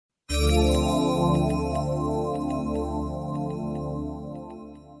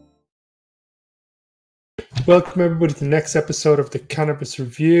Welcome everybody to the next episode of the Cannabis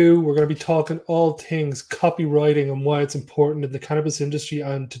Review. We're going to be talking all things copywriting and why it's important in the cannabis industry.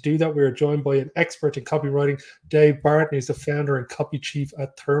 And to do that, we are joined by an expert in copywriting, Dave Barton. He's the founder and copy chief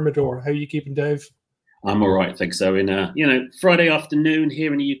at Thermidor. How are you keeping, Dave? I'm all right, thanks. So in Friday afternoon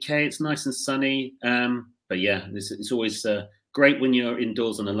here in the UK, it's nice and sunny. But yeah, it's always great when you're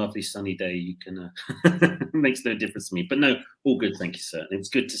indoors on a lovely sunny day. You can makes no difference to me. But no, all good, thank you, sir. It was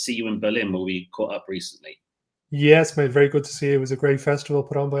good to see you in Berlin, where we caught up recently. Yes, mate, very good to see you. It was a great festival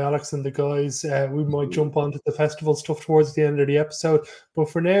put on by Alex and the guys. We might jump onto the festival stuff towards the end of the episode. But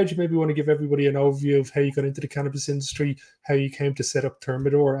for now, do you maybe want to give everybody an overview of how you got into the cannabis industry, how you came to set up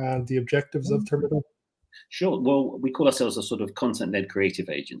Thermidor and the objectives of Thermidor? Sure. Well, we call ourselves a sort of content-led creative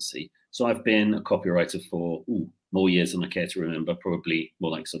agency. So I've been a copywriter for more years than I care to remember, probably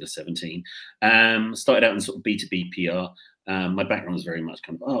more like sort of 17. Started out in sort of B2B PR. My background was very much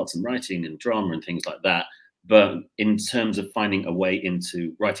kind of arts and writing and drama and things like that. But in terms of finding a way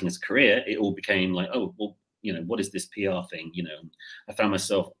into writing as a career, it all became like, oh, well, what is this PR thing? I found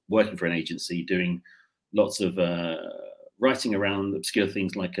myself working for an agency doing lots of writing around obscure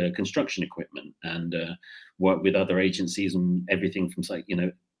things like construction equipment, and work with other agencies and everything from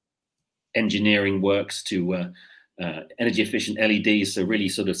engineering works to energy efficient LEDs. So really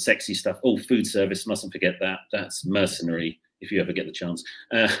sort of sexy stuff. Oh, food service, mustn't forget that. That's mercenary if you ever get the chance.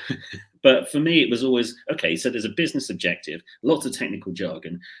 But for me, it was always, okay, so there's a business objective, lots of technical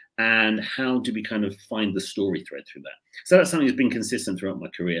jargon, and how do we kind of find the story thread through that? So that's something that's been consistent throughout my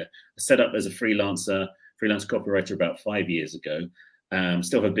career. I set up as a freelance copywriter about 5 years ago.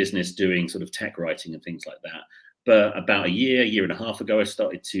 Still have a business doing sort of tech writing and things like that. But about a year and a half ago, I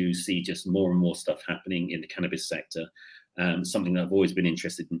started to see just more and more stuff happening in the cannabis sector, something that I've always been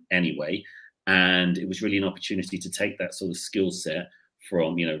interested in anyway. And it was really an opportunity to take that sort of skill set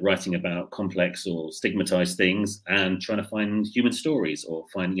from, writing about complex or stigmatized things and trying to find human stories or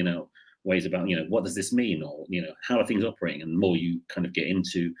find, ways about, what does this mean? Or, how are things operating? And the more you kind of get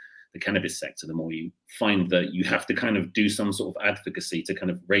into the cannabis sector, the more you find that you have to kind of do some sort of advocacy to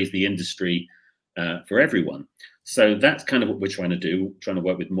kind of raise the industry for everyone. So that's kind of what we're trying to do, trying to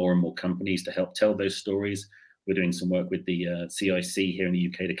work with more and more companies to help tell those stories. We're doing some work with the CIC here in the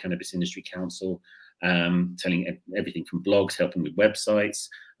UK, the Cannabis Industry Council, telling everything from blogs, helping with websites,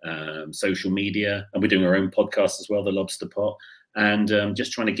 social media, and we're doing our own podcast as well, The Lobster Pot, and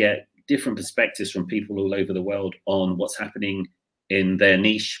just trying to get different perspectives from people all over the world on what's happening in their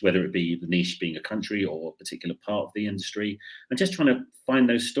niche, whether it be the niche being a country or a particular part of the industry, and just trying to find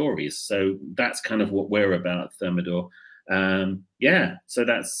those stories. So that's kind of what we're about at Thermidor. So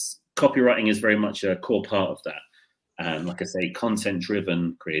that's copywriting is very much a core part of that. Like I say,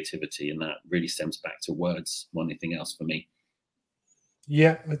 content-driven creativity, and that really stems back to words more than anything else for me.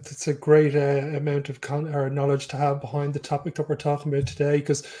 Yeah, it's a great amount of knowledge to have behind the topic that we're talking about today,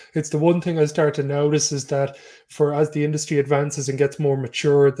 because it's the one thing I start to notice is that as the industry advances and gets more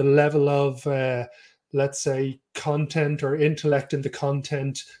mature, the level of, let's say, content or intellect in the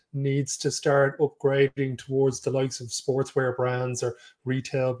content needs to start upgrading towards the likes of sportswear brands or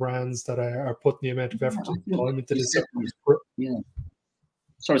retail brands that are putting the amount of effort and time into this. Yeah.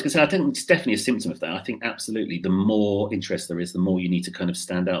 Sorry, I was going to say, I think it's definitely a symptom of that. I think absolutely the more interest there is, the more you need to kind of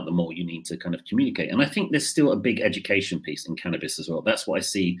stand out, the more you need to kind of communicate. And I think there's still a big education piece in cannabis as well. That's what I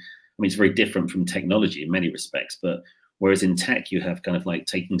see. I mean, it's very different from technology in many respects, but whereas in tech, you have kind of like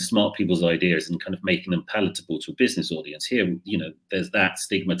taking smart people's ideas and kind of making them palatable to a business audience. Here, there's that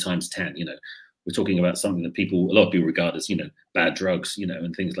stigma times 10, we're talking about something that a lot of people regard as, bad drugs,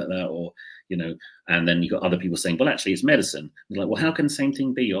 and things like that, or, and then you've got other people saying, well, actually it's medicine. You're like, well, how can the same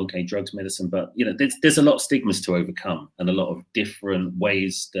thing be? Okay, drugs, medicine, but, there's a lot of stigmas to overcome and a lot of different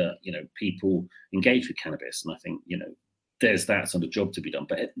ways that, people engage with cannabis. And I think, there's that sort of job to be done.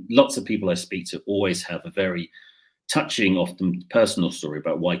 But lots of people I speak to always have a very touching, often personal story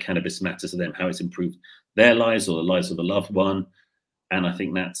about why cannabis matters to them, how it's improved their lives or the lives of a loved one. And I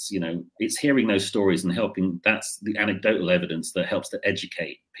think that's, it's hearing those stories and helping, that's the anecdotal evidence that helps to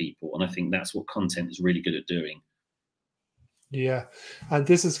educate people. And I think that's what content is really good at doing. Yeah. And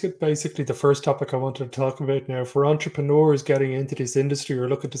this is basically the first topic I wanted to talk about now. For entrepreneurs getting into this industry or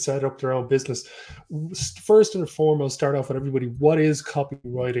looking to set up their own business, first and foremost, start off with everybody, what is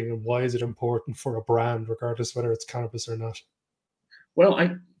copywriting and why is it important for a brand, regardless whether it's cannabis or not? Well,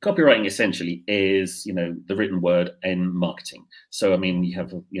 copywriting essentially is, the written word in marketing. So, I mean, you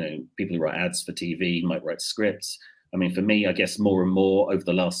have, people who write ads for TV, might write scripts. I mean, for me, I guess more and more over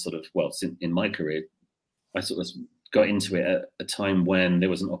the last in my career, I sort of got into it at a time when there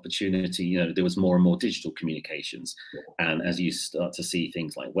was an opportunity, you know, there was more and more digital communications. And as you start to see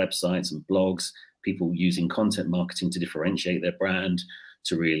things like websites and blogs, people using content marketing to differentiate their brand,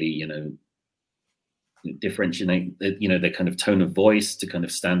 to really, you know, differentiate, you know, their kind of tone of voice to kind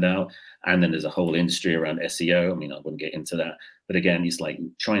of stand out. And then there's a whole industry around SEO. I mean, I wouldn't get into that, but again, it's like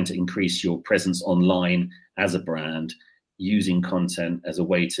trying to increase your presence online as a brand, using content as a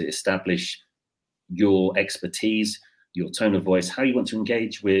way to establish your expertise, your tone of voice, how you want to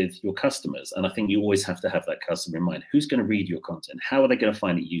engage with your customers. And I think you always have to have that customer in mind. Who's going to read your content? How are they going to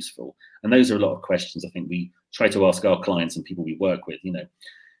find it useful? And those are a lot of questions I think we try to ask our clients and people we work with. You know,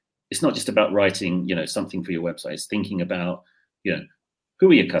 it's not just about writing, you know, something for your website. It's thinking about, you know, who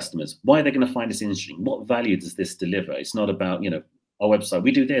are your customers? Why are they going to find this interesting? What value does this deliver? It's not about, you know, our website,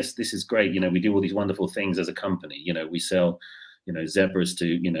 we do this is great. You know, we do all these wonderful things as a company. You know, we sell, you know, zebras to,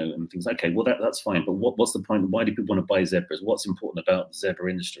 you know, and things like, okay, well, that's fine. But what's the point? Why do people want to buy zebras? What's important about the zebra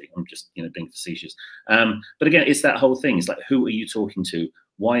industry? I'm just, you know, being facetious. But again, it's that whole thing. It's like, who are you talking to?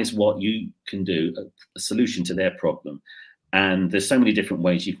 Why is what you can do a solution to their problem? And there's so many different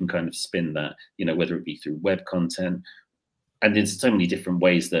ways you can kind of spin that, you know, whether it be through web content. And there's so many different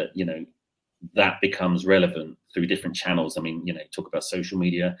ways that, you know, that becomes relevant through different channels. I mean, you know, talk about social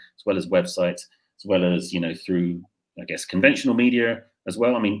media as well as websites, as well as, you know, through, I guess, conventional media as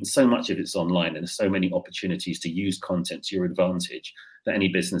well. I mean, so much of it's online, and there's so many opportunities to use content to your advantage that any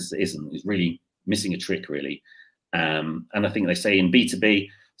business that isn't is really missing a trick, really. And I think they say in B2B,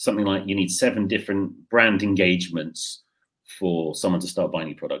 something like you need 7 different brand engagements for someone to start buying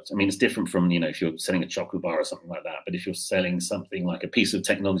your product. I mean, it's different from, you know, if you're selling a chocolate bar or something like that. But if you're selling something like a piece of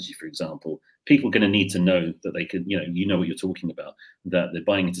technology, for example, people are going to need to know that they could, you know what you're talking about, that they're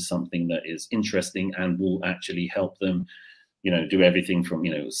buying into something that is interesting and will actually help them, you know, do everything from,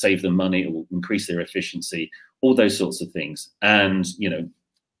 you know, save them money or increase their efficiency, all those sorts of things. And, you know,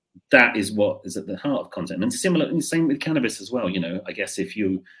 that is what is at the heart of content. And similar, and same with cannabis as well. You know, I guess if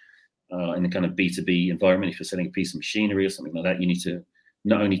you in a kind of B2B environment, if you're selling a piece of machinery or something like that, you need to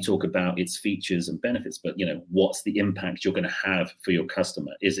not only talk about its features and benefits, but, you know, what's the impact you're going to have for your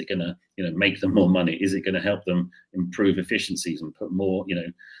customer? Is it going to, you know, make them more money? Is it going to help them improve efficiencies and put more, you know,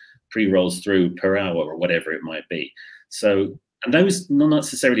 pre-rolls through per hour or whatever it might be? So, and those not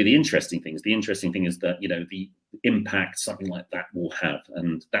necessarily the interesting things. The interesting thing is that, you know, the impact something like that will have,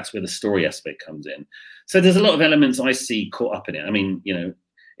 and that's where the story aspect comes in. So there's a lot of elements I see caught up in it. I mean, you know,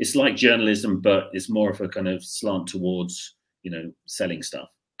 it's like journalism, but it's more of a kind of slant towards, you know, selling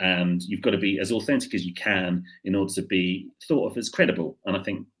stuff. And you've got to be as authentic as you can in order to be thought of as credible. And I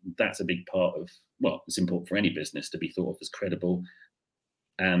think that's a big part of, well, it's important for any business to be thought of as credible.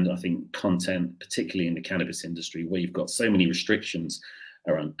 And I think content, particularly in the cannabis industry, where you've got so many restrictions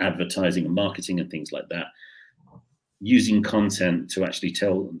around advertising and marketing and things like that, using content to actually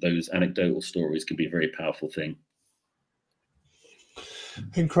tell those anecdotal stories can be a very powerful thing.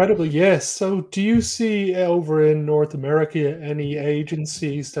 Incredible, yes. So do you see over in North America any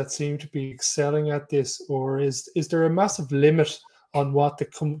agencies that seem to be excelling at this, or is there a massive limit on what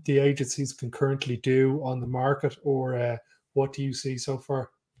the agencies can currently do on the market, or what do you see so far?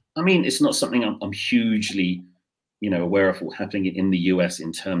 I mean, it's not something I'm hugely, you know, aware of what's happening in the US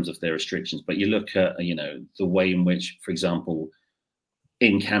in terms of their restrictions, but you look at, you know, the way in which, for example,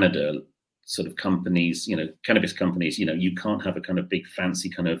 in Canada, sort of companies, you know, cannabis companies, you know, you can't have a kind of big fancy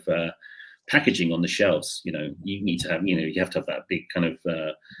kind of packaging on the shelves. You know, you need to have, you know, you have to have that big kind of,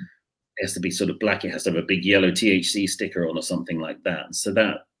 it has to be sort of black. It has to have a big yellow THC sticker on or something like that. So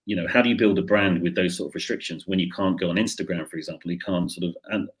that, you know, how do you build a brand with those sort of restrictions when you can't go on Instagram, for example? You can't sort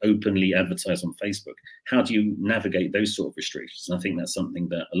of openly advertise on Facebook. How do you navigate those sort of restrictions? And I think that's something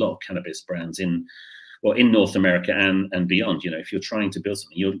that a lot of cannabis brands in North America and beyond, you know, if you're trying to build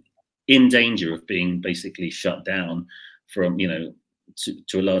something, you're in danger of being basically shut down from, you know,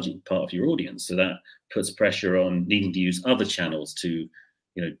 to a large part of your audience. So that puts pressure on needing to use other channels to,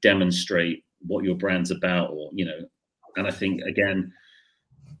 you know, demonstrate what your brand's about, or, you know, and I think, again,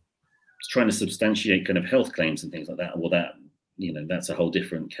 trying to substantiate kind of health claims and things like that, well, that, you know, that's a whole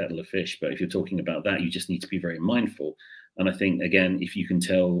different kettle of fish. But if you're talking about that, you just need to be very mindful. And I think, again, if you can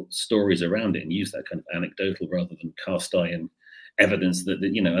tell stories around it and use that kind of anecdotal rather than cast iron evidence that,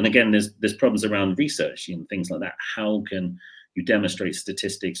 you know, and again, there's problems around research and things like that. How can you demonstrate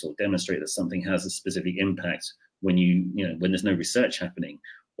statistics or demonstrate that something has a specific impact when you know, when there's no research happening?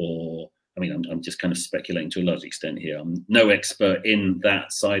 Or, I mean, I'm just kind of speculating to a large extent here. I'm no expert in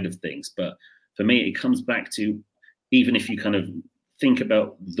that side of things, but for me, it comes back to, even if you kind of think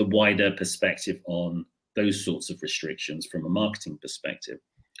about the wider perspective on those sorts of restrictions from a marketing perspective,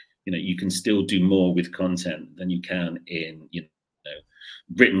 you know, you can still do more with content than you can in, you know,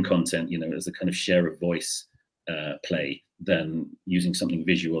 written content, you know, as a kind of share of voice play, than using something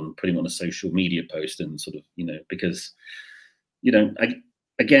visual and putting on a social media post and sort of, you know, because, you know,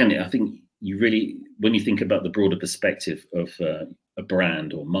 again, I think you really, when you think about the broader perspective of a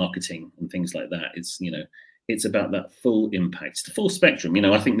brand or marketing and things like that, it's, you know, it's about that full impact, it's the full spectrum. You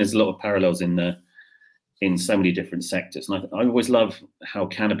know, I think there's a lot of parallels in so many different sectors. And I always love how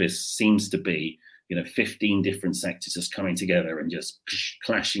cannabis seems to be, you know, 15 different sectors just coming together and just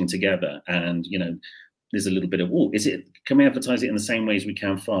clashing together. And, you know, there's a little bit of, oh, can we advertise it in the same way as we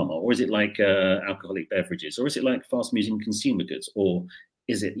can pharma? Or is it like alcoholic beverages? Or is it like fast moving consumer goods? Or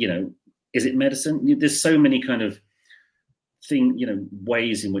is it, you know, is it medicine? There's so many kind of you know,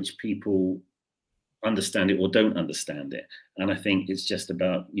 ways in which people understand it or don't understand it. And I think it's just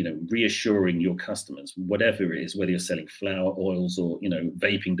about, you know, reassuring your customers, whatever it is, whether you're selling flower, oils, or, you know,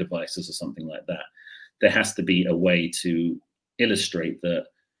 vaping devices or something like that, there has to be a way to illustrate that,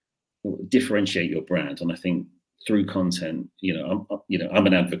 differentiate your brand. And I think through content, you know, I'm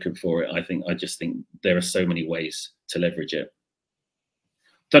an advocate for it. I just think there are so many ways to leverage it.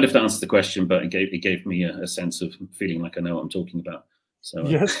 Don't know if that answers the question, but it gave me a sense of feeling like I know what I'm talking about. So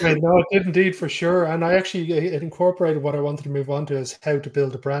yes, no, it did indeed, for sure. And I actually it incorporated what I wanted to move on to, is how to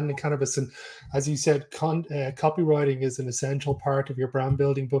build a brand in cannabis. And as you said, copywriting is an essential part of your brand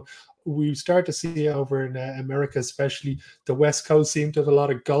building. But we start to see over in America, especially the West Coast, seem to have a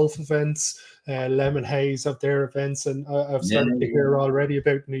lot of golf events. Lemon Haze have their events, and I've started to hear already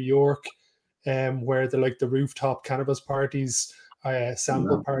about New York, where the rooftop cannabis parties,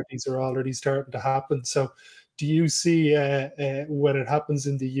 sample parties are already starting to happen. So do you see when it happens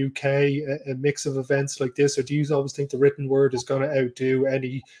in the UK a mix of events like this, or do you always think the written word is going to outdo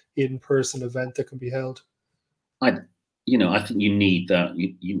any in-person event that can be held? I think you need that.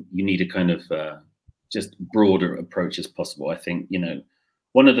 You need a kind of just broader approach as possible. I think, you know,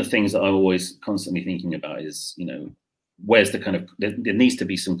 one of the things that I'm always constantly thinking about is, you know, where's the kind of, there needs to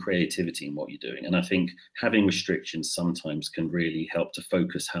be some creativity in what you're doing. And I think having restrictions sometimes can really help to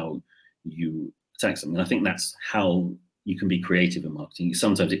focus how you attack something. And I think that's how you can be creative in marketing.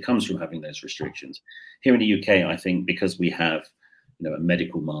 Sometimes it comes from having those restrictions. Here in the UK, I think because we have, you know, a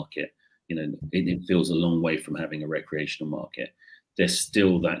medical market, you know, it feels a long way from having a recreational market. There's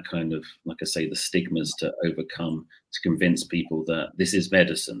still that kind of, like I say, the stigmas to overcome, to convince people that this is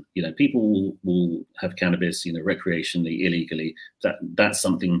medicine. You know, people will have cannabis, you know, recreationally, illegally. That's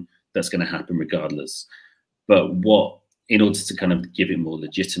something that's going to happen regardless. But in order to kind of give it more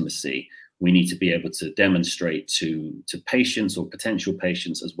legitimacy, we need to be able to demonstrate to patients or potential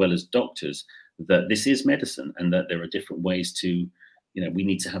patients, as well as doctors, that this is medicine and that there are different ways to, you know, we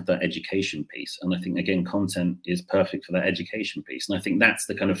need to have that education piece. And I think, again, content is perfect for that education piece. And I think that's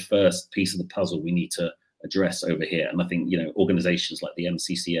the kind of first piece of the puzzle we need to address over here. And I think, you know, organizations like the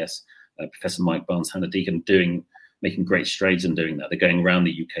MCCS, Professor Mike Barnes, Hannah Deacon, making great strides in doing that. They're going around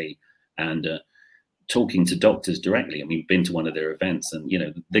the UK and talking to doctors directly. I mean, we've been to one of their events, and, you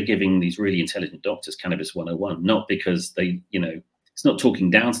know, they're giving these really intelligent doctors Cannabis 101, not because they, you know, it's not talking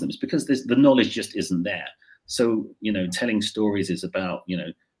down to them, it's because the knowledge just isn't there. So, you know, telling stories is about, you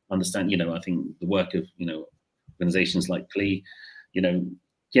know, understand, you know, I think the work of, you know, organizations like CLE, you know,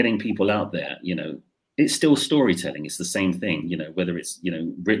 getting people out there, you know, it's still storytelling. It's the same thing, you know, whether it's, you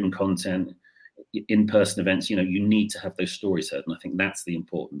know, written content, in-person events, you know, you need to have those stories heard. And I think that's the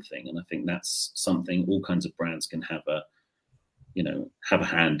important thing. And I think that's something all kinds of brands can have a, you know, have a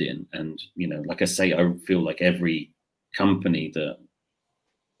hand in. And, you know, like I say, I feel like every company that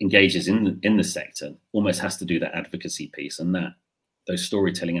engages in the sector almost has to do that advocacy piece, and that those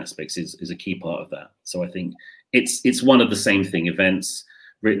storytelling aspects is a key part of that. So I think it's one of the same thing: events,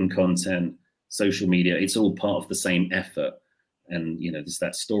 written content, social media. It's all part of the same effort. And, you know, there's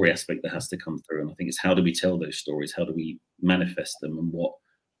that story aspect that has to come through. And I think it's how do we tell those stories? How do we manifest them? And what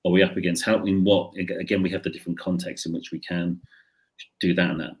are we up against? Again, we have the different contexts in which we can do that.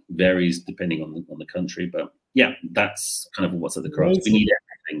 And that varies depending on the country. But yeah, that's kind of what's at the crux. We need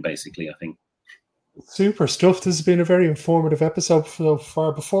everything, basically, I think. Super stuff. This has been a very informative episode so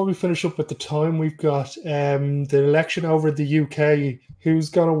far. Before we finish up with the time we've got, the election over in the UK, who's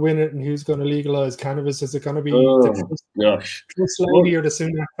going to win it and who's going to legalise cannabis? Is it going to be the Trust lady or the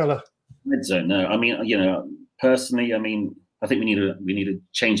Sunak fella? I don't know. I mean, you know, personally, I mean, I think we need to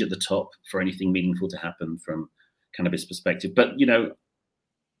change at the top for anything meaningful to happen from cannabis perspective. But, you know,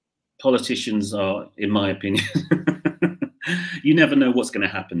 politicians are, in my opinion, you never know what's going to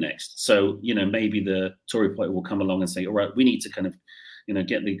happen next. So, you know, maybe the Tory party will come along and say, all right, we need to kind of, you know,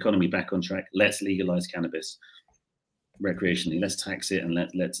 get the economy back on track. Let's legalize cannabis. recreationally. Let's tax it and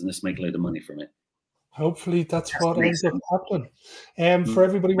let's make a load of money from it. Hopefully that's what ends up happening. For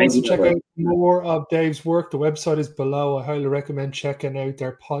everybody who wants to check out more of Dave's work, the website is below. I highly recommend checking out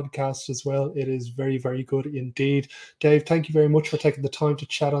their podcast as well. It is very, very good indeed. Dave, thank you very much for taking the time to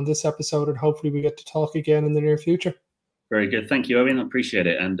chat on this episode, and hopefully we get to talk again in the near future. Very good. Thank you, Owen. I appreciate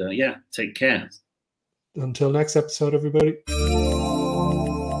it. And yeah, take care. Until next episode, everybody.